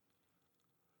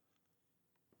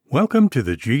Welcome to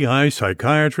the GI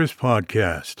Psychiatrist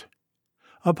Podcast,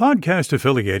 a podcast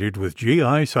affiliated with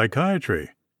GI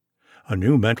Psychiatry, a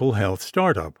new mental health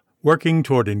startup working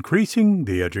toward increasing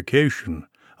the education,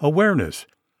 awareness,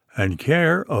 and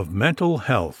care of mental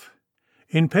health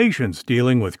in patients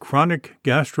dealing with chronic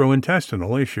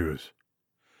gastrointestinal issues.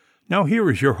 Now here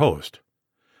is your host,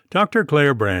 Dr.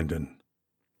 Claire Brandon.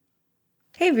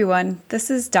 Hey everyone,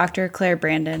 this is Dr. Claire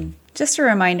Brandon. Just a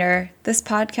reminder, this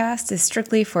podcast is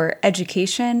strictly for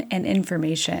education and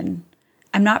information.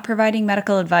 I'm not providing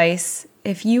medical advice.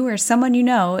 If you or someone you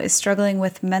know is struggling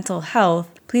with mental health,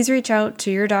 please reach out to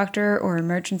your doctor or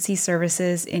emergency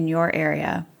services in your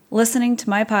area. Listening to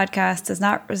my podcast does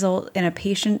not result in a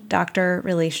patient-doctor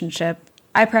relationship.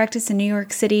 I practice in New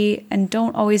York City and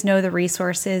don't always know the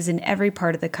resources in every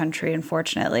part of the country,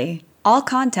 unfortunately. All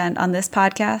content on this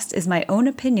podcast is my own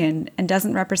opinion and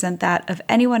doesn't represent that of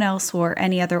anyone else or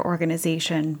any other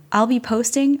organization. I'll be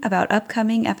posting about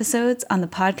upcoming episodes on the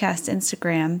podcast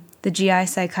Instagram, the GI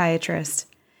Psychiatrist.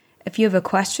 If you have a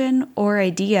question or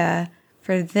idea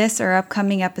for this or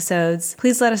upcoming episodes,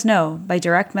 please let us know by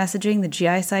direct messaging the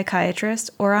GI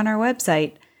Psychiatrist or on our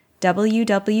website,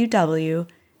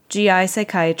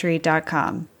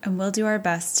 www.gipsychiatry.com, and we'll do our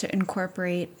best to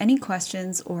incorporate any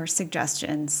questions or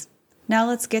suggestions. Now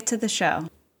let's get to the show.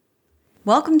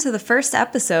 Welcome to the first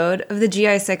episode of the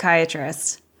GI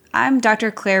Psychiatrist. I'm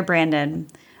Dr. Claire Brandon.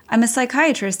 I'm a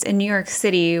psychiatrist in New York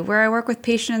City where I work with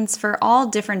patients for all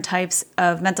different types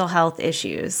of mental health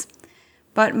issues.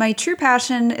 But my true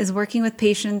passion is working with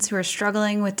patients who are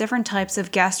struggling with different types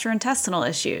of gastrointestinal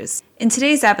issues. In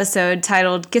today's episode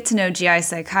titled Get to Know GI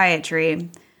Psychiatry,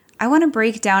 I want to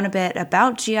break down a bit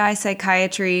about GI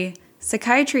psychiatry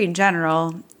in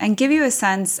general, and give you a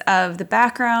sense of the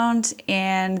background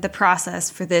and the process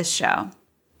for this show.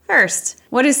 First,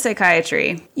 what is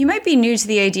psychiatry? You might be new to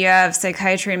the idea of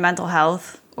psychiatry and mental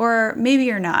health, or maybe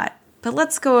you're not, but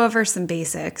let's go over some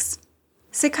basics.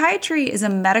 Psychiatry is a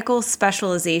medical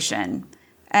specialization,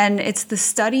 and it's the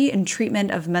study and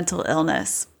treatment of mental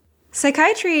illness.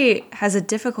 Psychiatry has a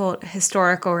difficult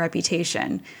historical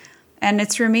reputation, and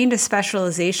it's remained a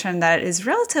specialization that is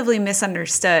relatively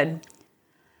misunderstood.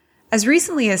 As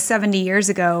recently as 70 years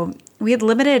ago, we had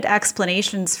limited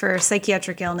explanations for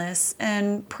psychiatric illness,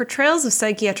 and portrayals of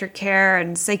psychiatric care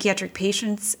and psychiatric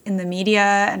patients in the media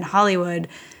and Hollywood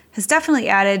has definitely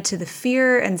added to the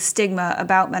fear and stigma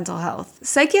about mental health.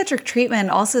 Psychiatric treatment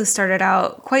also started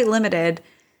out quite limited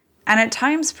and at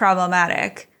times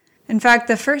problematic. In fact,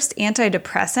 the first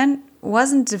antidepressant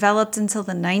wasn't developed until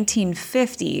the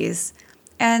 1950s,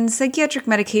 and psychiatric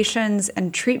medications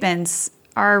and treatments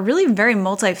are really very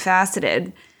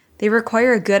multifaceted. They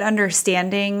require a good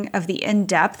understanding of the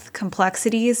in-depth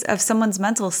complexities of someone's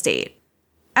mental state.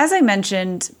 As I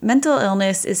mentioned, mental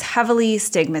illness is heavily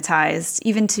stigmatized,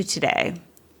 even to today.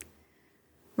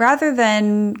 Rather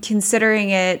than considering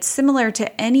it similar to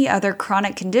any other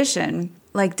chronic condition,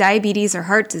 like diabetes or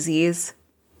heart disease,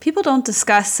 people don't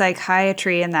discuss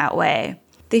psychiatry in that way.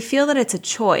 They feel that it's a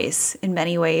choice in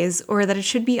many ways, or that it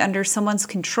should be under someone's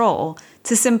control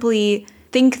to simply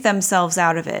think themselves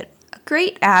out of it. A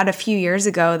great ad a few years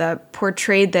ago that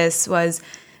portrayed this was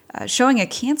showing a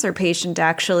cancer patient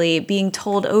actually being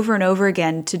told over and over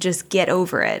again to just get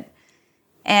over it,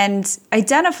 and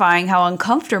identifying how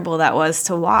uncomfortable that was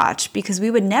to watch, because we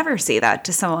would never say that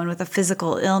to someone with a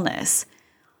physical illness.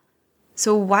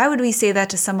 So why would we say that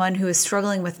to someone who is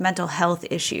struggling with mental health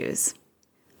issues?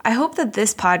 I hope that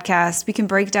this podcast, we can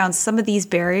break down some of these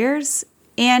barriers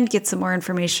and get some more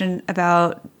information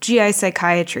about GI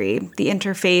psychiatry, the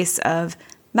interface of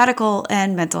medical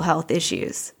and mental health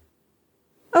issues.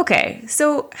 Okay,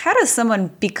 so how does someone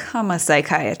become a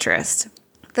psychiatrist?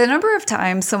 The number of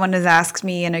times someone has asked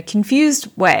me in a confused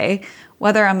way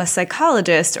whether I'm a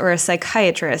psychologist or a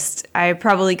psychiatrist, I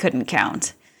probably couldn't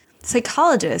count.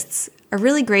 Psychologists are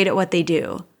really great at what they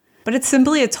do, but it's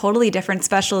simply a totally different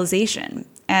specialization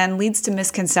and leads to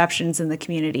misconceptions in the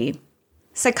community.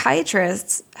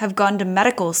 Psychiatrists have gone to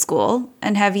medical school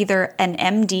and have either an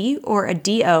MD or a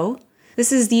DO.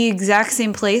 This is the exact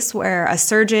same place where a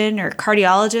surgeon or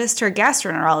cardiologist or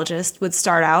gastroenterologist would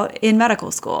start out in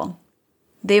medical school.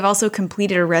 They've also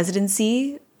completed a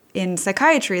residency in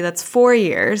psychiatry that's 4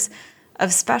 years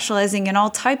of specializing in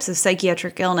all types of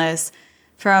psychiatric illness,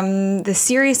 from the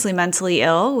seriously mentally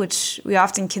ill, which we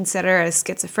often consider as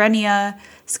schizophrenia,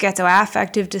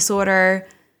 schizoaffective disorder,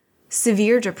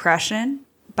 severe depression,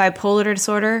 bipolar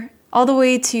disorder, all the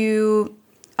way to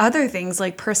other things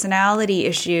like personality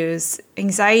issues,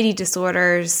 anxiety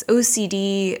disorders,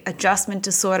 OCD, adjustment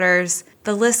disorders.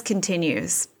 The list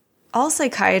continues. All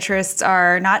psychiatrists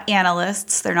are not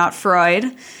analysts. They're not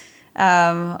Freud,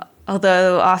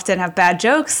 although often have bad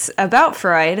jokes about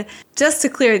Freud. Just to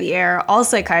clear the air, all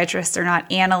psychiatrists are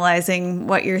not analyzing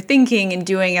what you're thinking and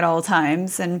doing at all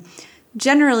times. And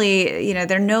generally,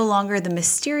 they're no longer the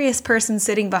mysterious person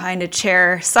sitting behind a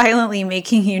chair silently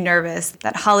making you nervous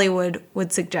that Hollywood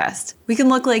would suggest. We can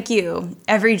look like you,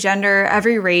 every gender,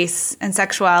 every race, and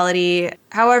sexuality.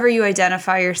 However you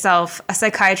identify yourself, a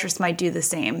psychiatrist might do the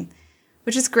same,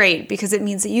 which is great because it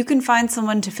means that you can find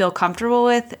someone to feel comfortable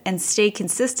with and stay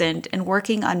consistent in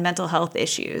working on mental health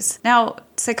issues. Now,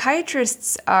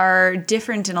 psychiatrists are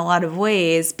different in a lot of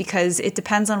ways because it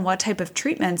depends on what type of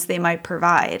treatments they might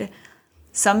provide.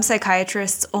 Some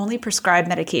psychiatrists only prescribe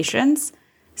medications,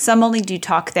 some only do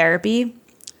talk therapy,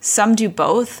 some do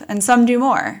both, and some do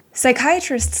more.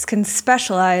 Psychiatrists can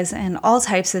specialize in all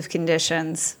types of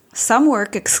conditions. Some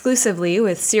work exclusively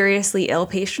with seriously ill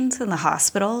patients in the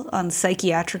hospital on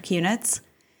psychiatric units.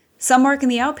 Some work in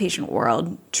the outpatient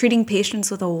world, treating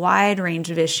patients with a wide range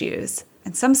of issues.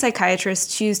 And some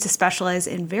psychiatrists choose to specialize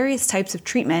in various types of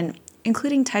treatment,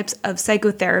 including types of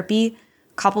psychotherapy,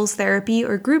 couples therapy,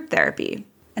 or group therapy.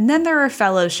 And then there are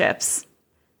fellowships.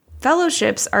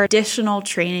 Fellowships are additional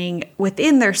training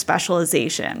within their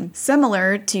specialization,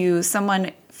 similar to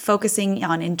someone focusing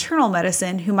on internal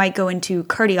medicine who might go into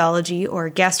cardiology or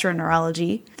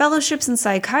gastroenterology. Fellowships in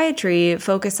psychiatry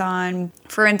focus on,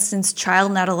 for instance, child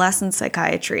and adolescent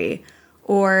psychiatry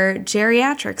or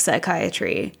geriatric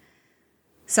psychiatry.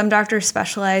 Some doctors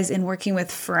specialize in working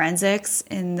with forensics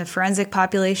in the forensic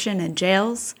population in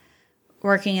jails,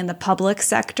 working in the public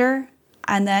sector,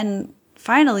 and then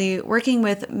finally working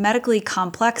with medically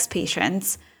complex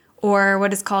patients or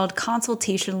what is called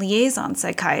consultation liaison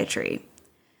psychiatry.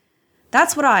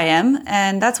 That's what I am,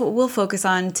 and that's what we'll focus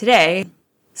on today.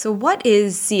 So what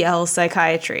is CL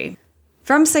psychiatry?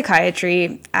 From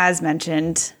psychiatry, as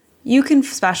mentioned, you can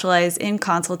specialize in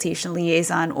consultation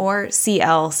liaison or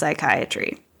CL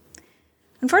psychiatry.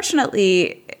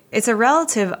 Unfortunately, it's a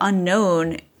relative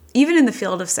unknown even in the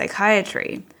field of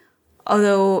psychiatry,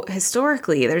 although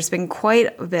historically there's been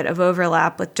quite a bit of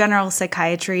overlap with general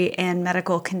psychiatry and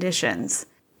medical conditions.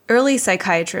 Early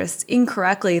psychiatrists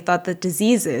incorrectly thought that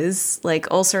diseases, like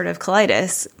ulcerative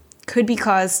colitis, could be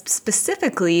caused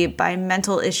specifically by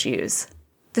mental issues.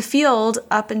 The field,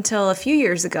 up until a few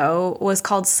years ago, was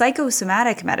called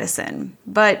psychosomatic medicine,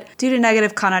 but due to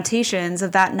negative connotations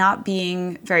of that not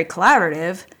being very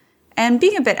collaborative and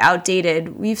being a bit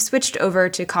outdated, we've switched over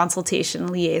to consultation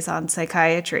liaison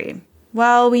psychiatry.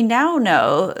 While we now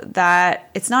know that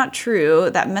it's not true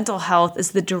that mental health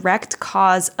is the direct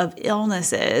cause of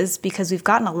illnesses because we've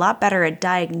gotten a lot better at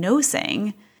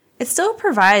diagnosing, it still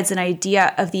provides an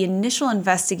idea of the initial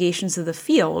investigations of the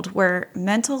field where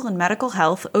mental and medical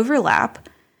health overlap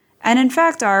and in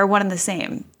fact are one and the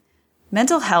same.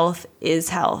 Mental health is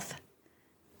health,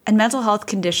 and mental health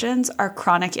conditions are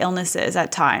chronic illnesses at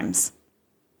times.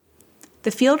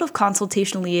 The field of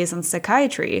consultation liaison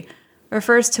psychiatry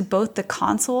refers to both the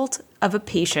consult of a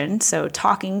patient, so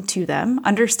talking to them,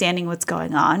 understanding what's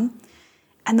going on,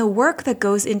 and the work that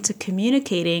goes into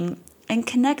communicating and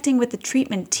connecting with the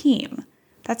treatment team.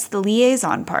 That's the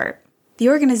liaison part. The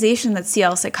organization that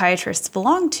CL psychiatrists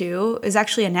belong to is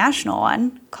actually a national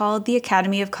one called the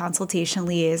Academy of Consultation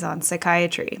Liaison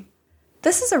Psychiatry.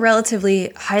 This is a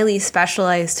relatively highly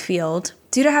specialized field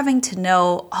due to having to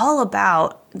know all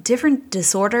about different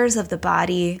disorders of the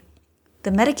body, the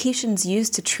medications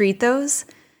used to treat those,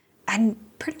 and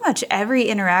pretty much every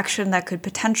interaction that could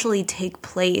potentially take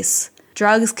place.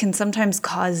 Drugs can sometimes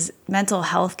cause mental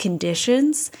health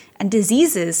conditions, and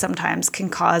diseases sometimes can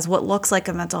cause what looks like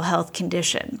a mental health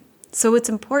condition. So it's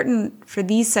important for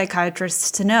these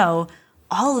psychiatrists to know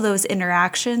all of those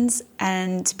interactions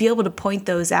and to be able to point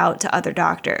those out to other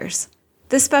doctors.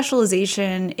 This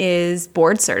specialization is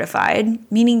board certified,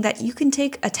 meaning that you can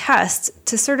take a test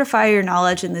to certify your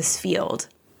knowledge in this field.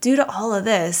 Due to all of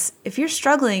this, if you're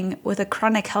struggling with a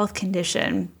chronic health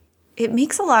condition, it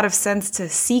makes a lot of sense to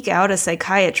seek out a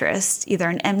psychiatrist, either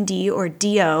an MD or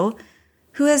DO,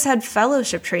 who has had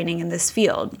fellowship training in this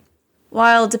field.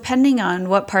 While depending on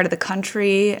what part of the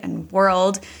country and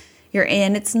world you're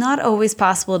in, it's not always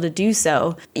possible to do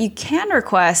so. You can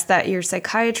request that your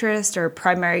psychiatrist or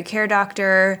primary care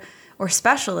doctor or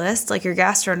specialist, like your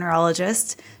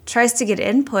gastroenterologist, tries to get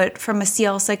input from a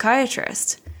CL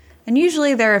psychiatrist. And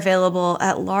usually they're available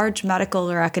at large medical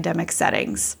or academic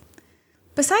settings.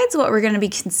 Besides what we're going to be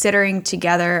considering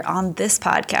together on this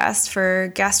podcast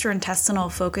for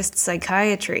gastrointestinal-focused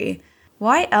psychiatry,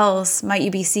 why else might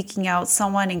you be seeking out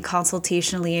someone in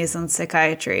consultation liaison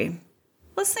psychiatry?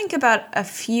 Let's think about a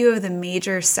few of the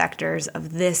major sectors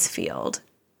of this field.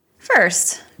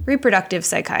 First, reproductive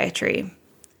psychiatry.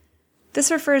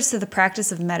 This refers to the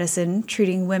practice of medicine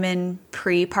treating women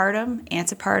prepartum,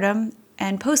 antepartum,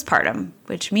 and postpartum,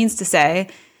 which means to say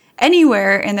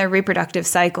anywhere in their reproductive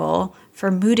cycle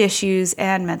for mood issues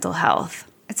and mental health.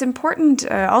 It's important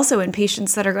also in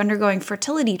patients that are undergoing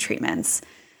fertility treatments,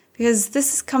 because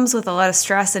this comes with a lot of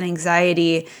stress and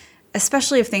anxiety,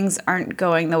 especially if things aren't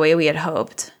going the way we had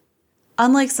hoped.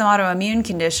 Unlike some autoimmune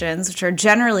conditions, which are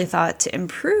generally thought to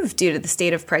improve due to the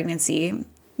state of pregnancy,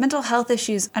 mental health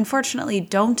issues unfortunately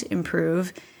don't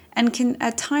improve and can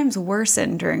at times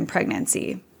worsen during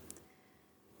pregnancy.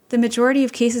 The majority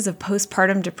of cases of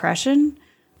postpartum depression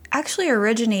actually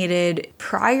originated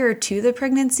prior to the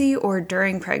pregnancy or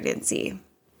during pregnancy.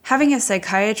 Having a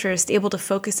psychiatrist able to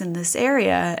focus in this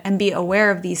area and be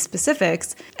aware of these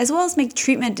specifics, as well as make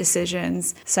treatment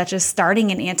decisions such as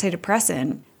starting an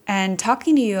antidepressant and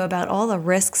talking to you about all the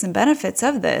risks and benefits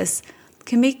of this,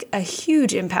 can make a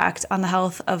huge impact on the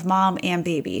health of mom and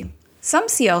baby. Some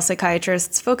CL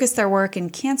psychiatrists focus their work in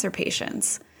cancer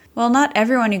patients. While not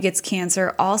everyone who gets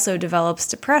cancer also develops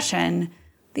depression,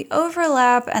 the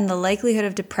overlap and the likelihood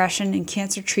of depression in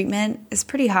cancer treatment is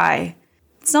pretty high.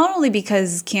 It's not only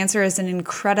because cancer is an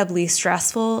incredibly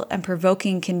stressful and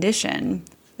provoking condition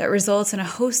that results in a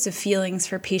host of feelings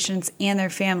for patients and their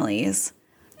families.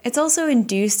 It's also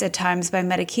induced at times by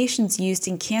medications used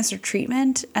in cancer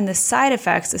treatment and the side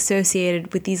effects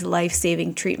associated with these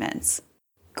life-saving treatments.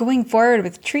 Going forward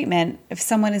with treatment, if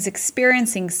someone is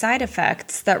experiencing side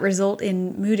effects that result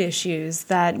in mood issues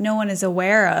that no one is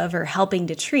aware of or helping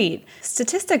to treat,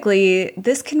 statistically,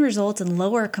 this can result in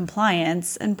lower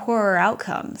compliance and poorer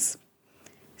outcomes.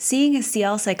 Seeing a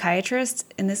CL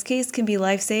psychiatrist in this case can be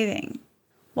life-saving.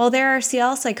 While there are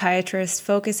CL psychiatrists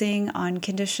focusing on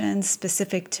conditions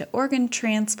specific to organ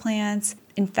transplants,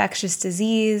 infectious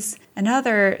disease, and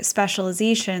other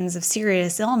specializations of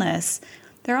serious illness,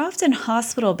 they're often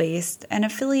hospital-based and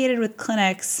affiliated with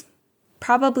clinics,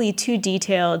 probably too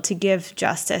detailed to give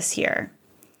justice here.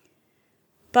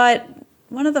 But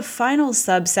one of the final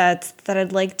subsets that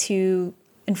I'd like to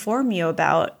inform you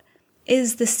about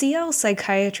is the CL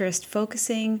psychiatrist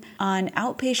focusing on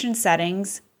outpatient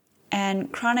settings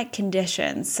and chronic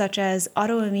conditions such as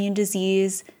autoimmune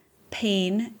disease,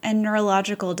 pain, and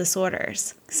neurological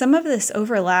disorders. Some of this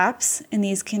overlaps in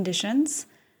these conditions.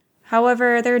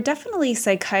 However, there are definitely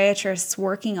psychiatrists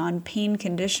working on pain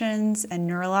conditions and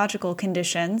neurological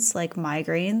conditions like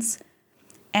migraines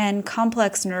and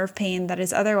complex nerve pain that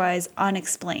is otherwise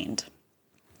unexplained.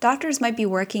 Doctors might be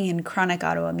working in chronic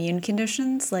autoimmune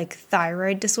conditions like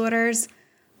thyroid disorders,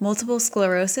 multiple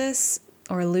sclerosis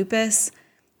or lupus,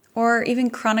 or even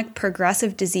chronic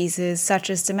progressive diseases such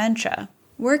as dementia.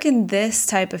 Work in this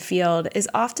type of field is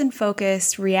often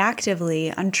focused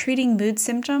reactively on treating mood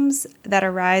symptoms that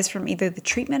arise from either the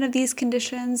treatment of these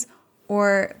conditions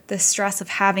or the stress of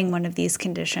having one of these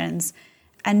conditions,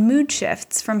 and mood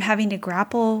shifts from having to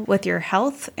grapple with your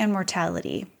health and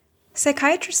mortality.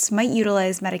 Psychiatrists might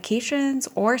utilize medications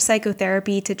or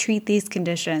psychotherapy to treat these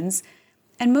conditions,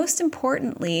 and most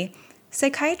importantly,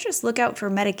 psychiatrists look out for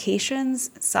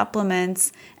medications,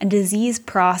 supplements, and disease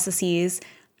processes,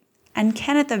 and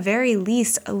can at the very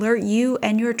least alert you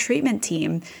and your treatment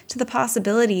team to the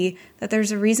possibility that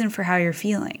there's a reason for how you're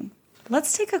feeling.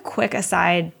 Let's take a quick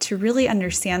aside to really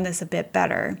understand this a bit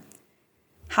better.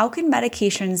 How can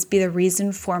medications be the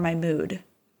reason for my mood?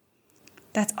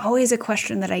 That's always a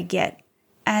question that I get,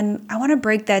 and I want to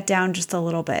break that down just a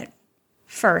little bit.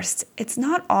 First, it's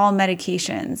not all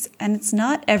medications, and it's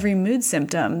not every mood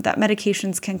symptom that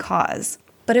medications can cause.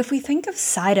 But if we think of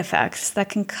side effects that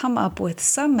can come up with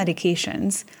some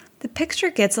medications, the picture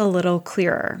gets a little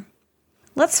clearer.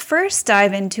 Let's first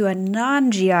dive into a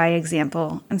non-GI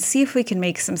example and see if we can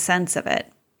make some sense of it.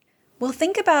 We'll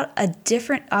think about a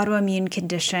different autoimmune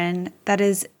condition that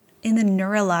is in the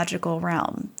neurological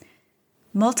realm.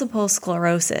 Multiple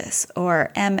sclerosis,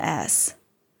 or MS.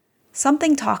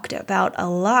 Something talked about a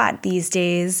lot these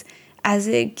days as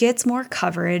it gets more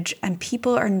coverage and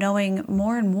people are knowing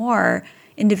more and more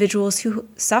individuals who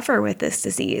suffer with this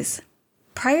disease.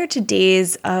 Prior to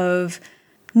days of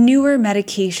newer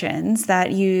medications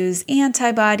that use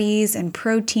antibodies and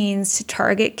proteins to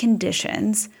target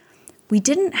conditions, we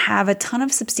didn't have a ton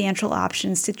of substantial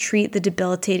options to treat the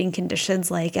debilitating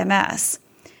conditions like MS.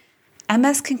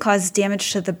 MS can cause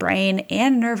damage to the brain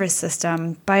and nervous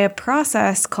system by a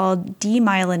process called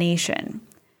demyelination.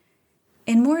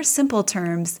 In more simple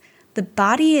terms, the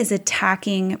body is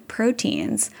attacking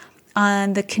proteins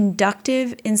on the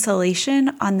conductive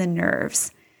insulation on the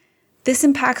nerves. This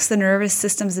impacts the nervous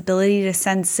system's ability to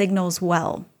send signals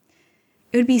well.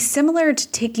 It would be similar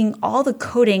to taking all the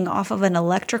coding off of an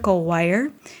electrical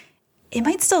wire. It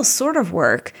might still sort of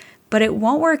work, but it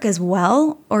won't work as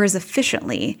well or as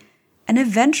efficiently. And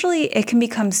eventually it can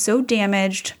become so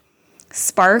damaged,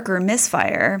 spark or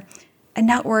misfire, and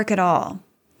not work at all.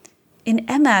 In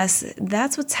MS,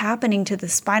 that's what's happening to the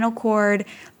spinal cord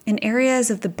and areas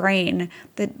of the brain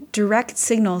that direct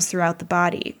signals throughout the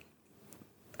body.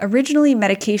 Originally,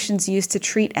 medications used to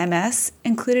treat MS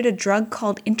included a drug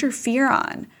called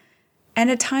interferon, and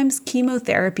at times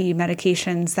chemotherapy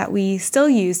medications that we still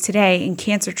use today in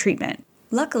cancer treatment.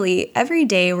 Luckily, every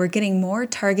day we're getting more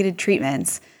targeted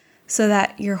treatments so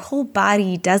that your whole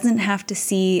body doesn't have to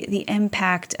see the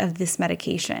impact of this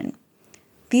medication.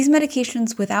 These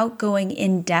medications, without going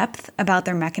in depth about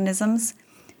their mechanisms,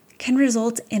 can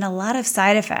result in a lot of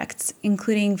side effects,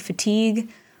 including fatigue,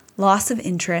 loss of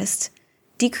interest,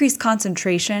 decreased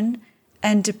concentration,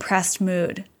 and depressed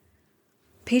mood.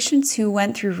 Patients who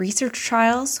went through research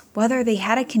trials, whether they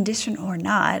had a condition or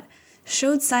not,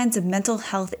 showed signs of mental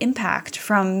health impact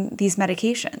from these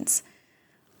medications.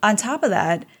 On top of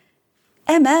that,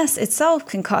 MS itself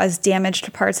can cause damage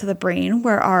to parts of the brain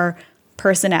where our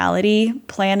personality,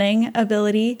 planning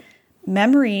ability,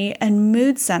 memory, and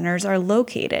mood centers are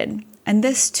located. And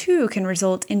this too can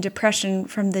result in depression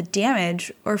from the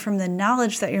damage or from the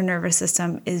knowledge that your nervous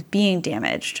system is being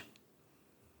damaged.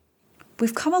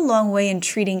 We've come a long way in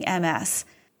treating MS,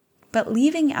 but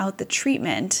leaving out the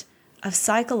treatment of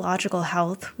psychological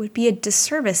health would be a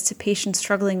disservice to patients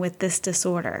struggling with this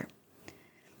disorder.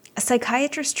 A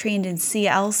psychiatrist trained in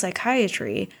CL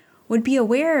psychiatry would be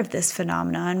aware of this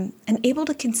phenomenon and able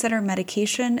to consider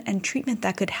medication and treatment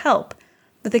that could help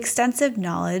with extensive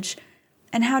knowledge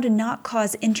and how to not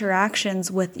cause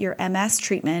interactions with your MS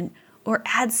treatment or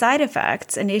add side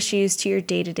effects and issues to your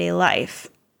day-to-day life.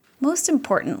 Most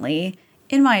importantly,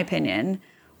 in my opinion,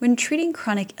 when treating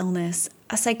chronic illness,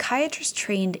 a psychiatrist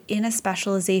trained in a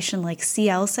specialization like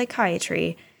CL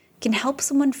psychiatry can help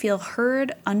someone feel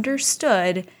heard,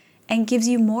 understood, and gives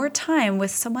you more time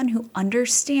with someone who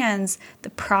understands the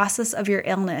process of your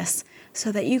illness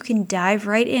so that you can dive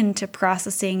right into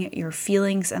processing your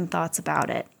feelings and thoughts about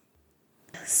it.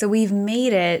 So we've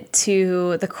made it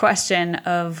to the question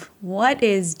of what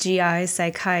is GI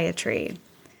psychiatry?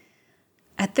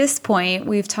 At this point,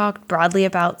 we've talked broadly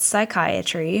about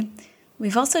psychiatry.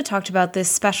 We've also talked about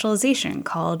this specialization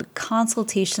called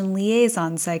consultation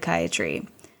liaison psychiatry.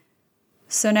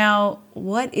 So now,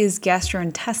 what is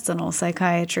gastrointestinal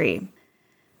psychiatry?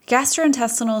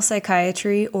 Gastrointestinal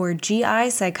psychiatry, or GI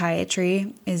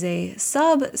psychiatry, is a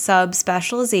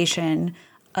sub-specialization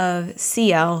of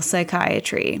CL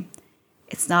psychiatry.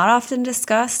 It's not often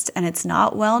discussed and it's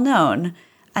not well known,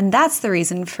 and that's the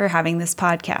reason for having this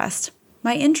podcast.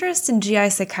 My interest in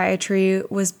GI psychiatry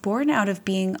was born out of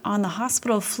being on the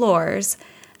hospital floors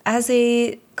as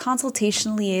a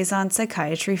consultation liaison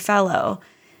psychiatry fellow,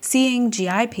 seeing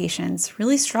GI patients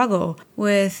really struggle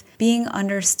with being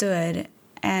understood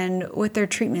and with their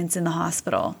treatments in the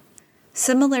hospital.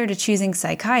 Similar to choosing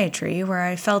psychiatry, where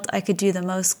I felt I could do the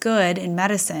most good in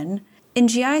medicine, in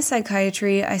GI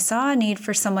psychiatry, I saw a need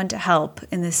for someone to help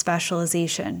in this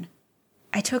specialization.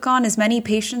 I took on as many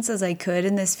patients as I could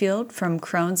in this field, from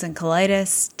Crohn's and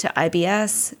colitis to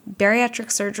IBS,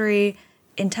 bariatric surgery,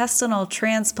 intestinal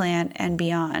transplant, and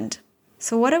beyond.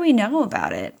 So what do we know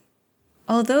about it?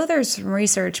 Although there's some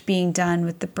research being done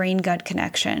with the brain-gut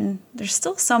connection, there's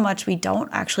still so much we don't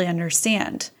actually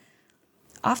understand.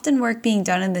 Often work being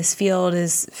done in this field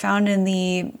is found in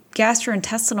the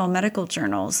gastrointestinal medical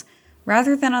journals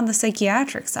rather than on the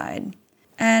psychiatric side.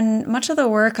 And much of the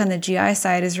work on the GI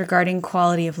side is regarding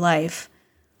quality of life.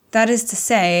 That is to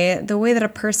say, the way that a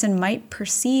person might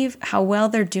perceive how well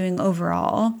they're doing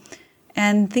overall,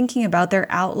 and thinking about their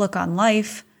outlook on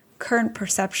life, current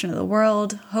perception of the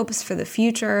world, hopes for the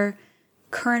future,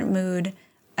 current mood,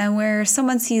 and where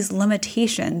someone sees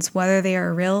limitations, whether they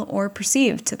are real or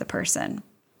perceived to the person.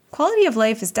 Quality of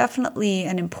life is definitely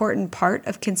an important part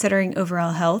of considering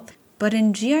overall health, but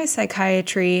in GI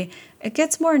psychiatry, it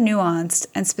gets more nuanced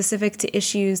and specific to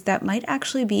issues that might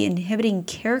actually be inhibiting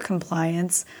care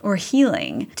compliance or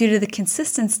healing due to the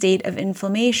consistent state of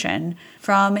inflammation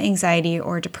from anxiety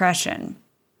or depression.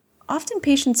 Often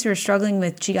patients who are struggling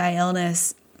with GI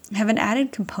illness have an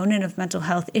added component of mental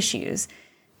health issues,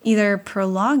 either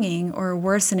prolonging or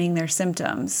worsening their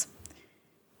symptoms.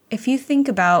 If you think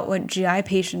about what GI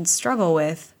patients struggle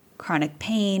with, chronic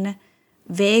pain,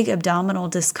 vague abdominal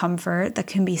discomfort that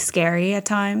can be scary at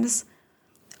times,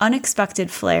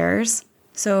 unexpected flares,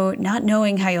 So not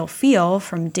knowing how you'll feel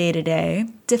from day to day,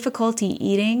 difficulty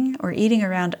eating or eating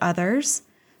around others,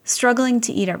 struggling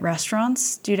to eat at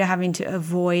restaurants due to having to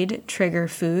avoid trigger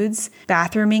foods,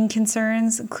 bathrooming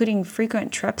concerns, including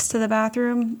frequent trips to the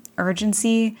bathroom,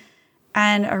 urgency,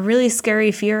 and a really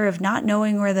scary fear of not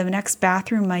knowing where the next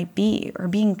bathroom might be or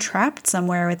being trapped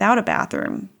somewhere without a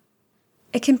bathroom.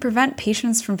 It can prevent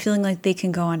patients from feeling like they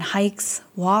can go on hikes,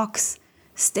 walks,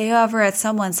 stay over at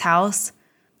someone's house,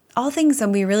 all things that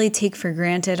we really take for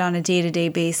granted on a day-to-day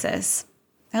basis,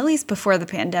 at least before the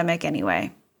pandemic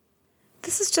anyway.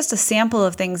 This is just a sample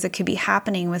of things that could be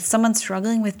happening with someone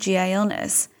struggling with GI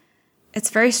illness. It's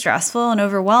very stressful and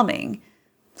overwhelming,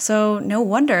 so no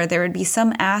wonder there would be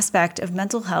some aspect of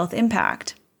mental health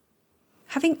impact.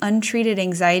 Having untreated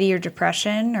anxiety or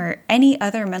depression or any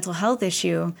other mental health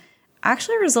issue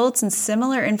actually results in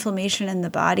similar inflammation in the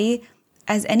body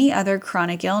as any other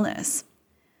chronic illness.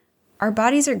 Our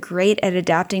bodies are great at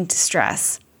adapting to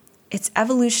stress. It's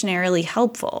evolutionarily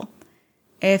helpful.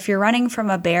 If you're running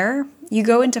from a bear, you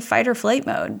go into fight or flight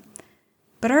mode.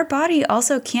 But our body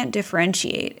also can't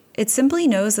differentiate. It simply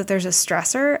knows that there's a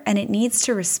stressor and it needs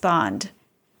to respond.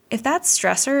 If that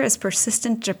stressor is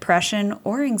persistent depression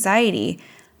or anxiety,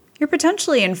 you're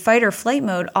potentially in fight or flight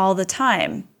mode all the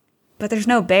time. But there's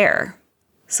no bear.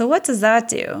 So what does that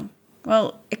do?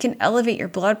 Well, it can elevate your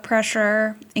blood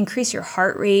pressure, increase your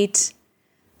heart rate,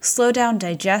 slow down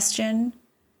digestion,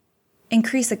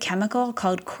 increase a chemical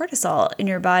called cortisol in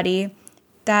your body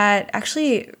that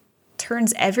actually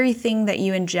turns everything that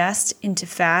you ingest into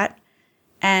fat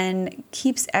and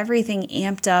keeps everything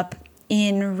amped up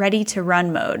in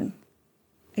ready-to-run mode.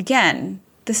 Again,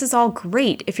 this is all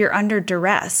great if you're under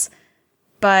duress,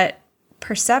 but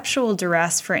perceptual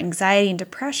duress for anxiety and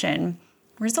depression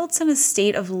results in a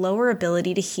state of lower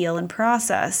ability to heal and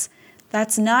process.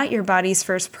 That's not your body's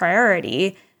first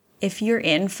priority if you're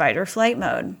in fight or flight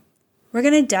mode. We're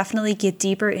going to definitely get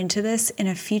deeper into this in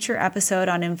a future episode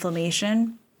on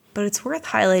inflammation, but it's worth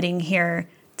highlighting here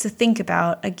to think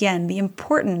about, again, the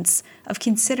importance of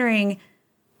considering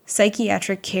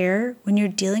psychiatric care when you're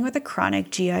dealing with a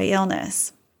chronic GI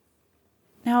illness.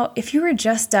 Now, if you were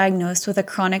just diagnosed with a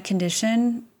chronic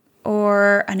condition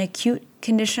or an acute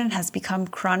condition has become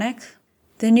chronic,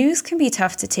 the news can be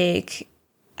tough to take,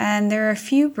 and there are a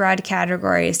few broad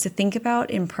categories to think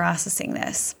about in processing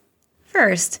this.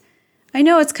 First, I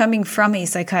know it's coming from a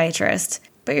psychiatrist,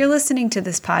 but you're listening to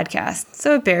this podcast,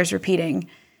 so it bears repeating.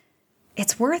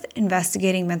 It's worth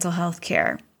investigating mental health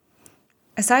care.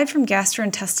 Aside from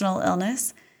gastrointestinal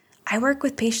illness, I work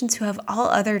with patients who have all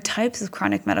other types of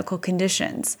chronic medical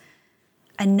conditions,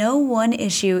 and no one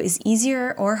issue is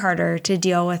easier or harder to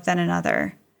deal with than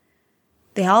another.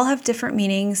 They all have different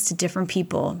meanings to different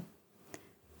people.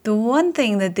 The one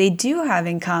thing that they do have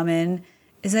in common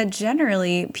is that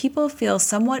generally people feel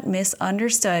somewhat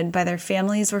misunderstood by their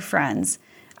families or friends,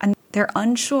 and they're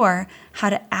unsure how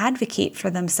to advocate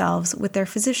for themselves with their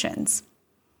physicians.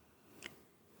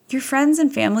 Your friends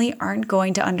and family aren't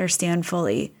going to understand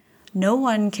fully. No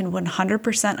one can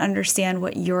 100% understand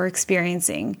what you're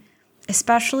experiencing,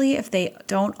 especially if they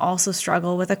don't also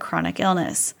struggle with a chronic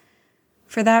illness.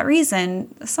 For that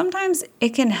reason, sometimes it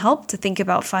can help to think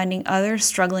about finding others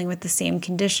struggling with the same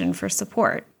condition for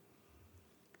support.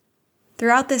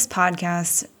 Throughout this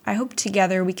podcast, I hope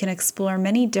together we can explore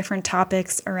many different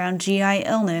topics around GI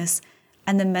illness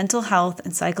and the mental health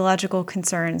and psychological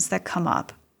concerns that come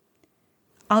up.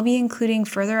 I'll be including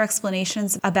further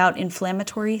explanations about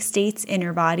inflammatory states in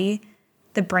your body,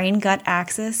 the brain-gut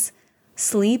axis,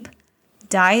 sleep,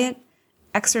 diet,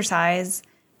 exercise,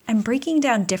 and breaking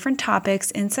down different topics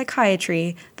in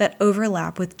psychiatry that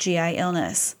overlap with GI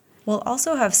illness. We'll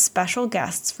also have special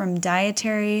guests from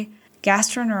dietary,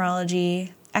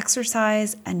 gastroenterology,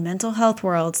 exercise, and mental health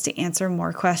worlds to answer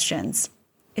more questions.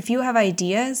 If you have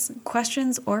ideas,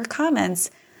 questions, or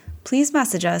comments, please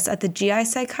message us at the GI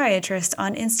Psychiatrist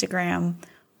on Instagram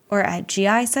or at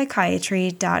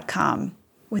gipsychiatry.com.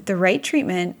 With the right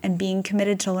treatment and being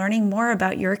committed to learning more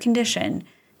about your condition,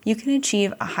 you can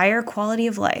achieve a higher quality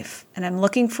of life, and I'm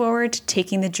looking forward to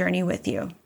taking the journey with you.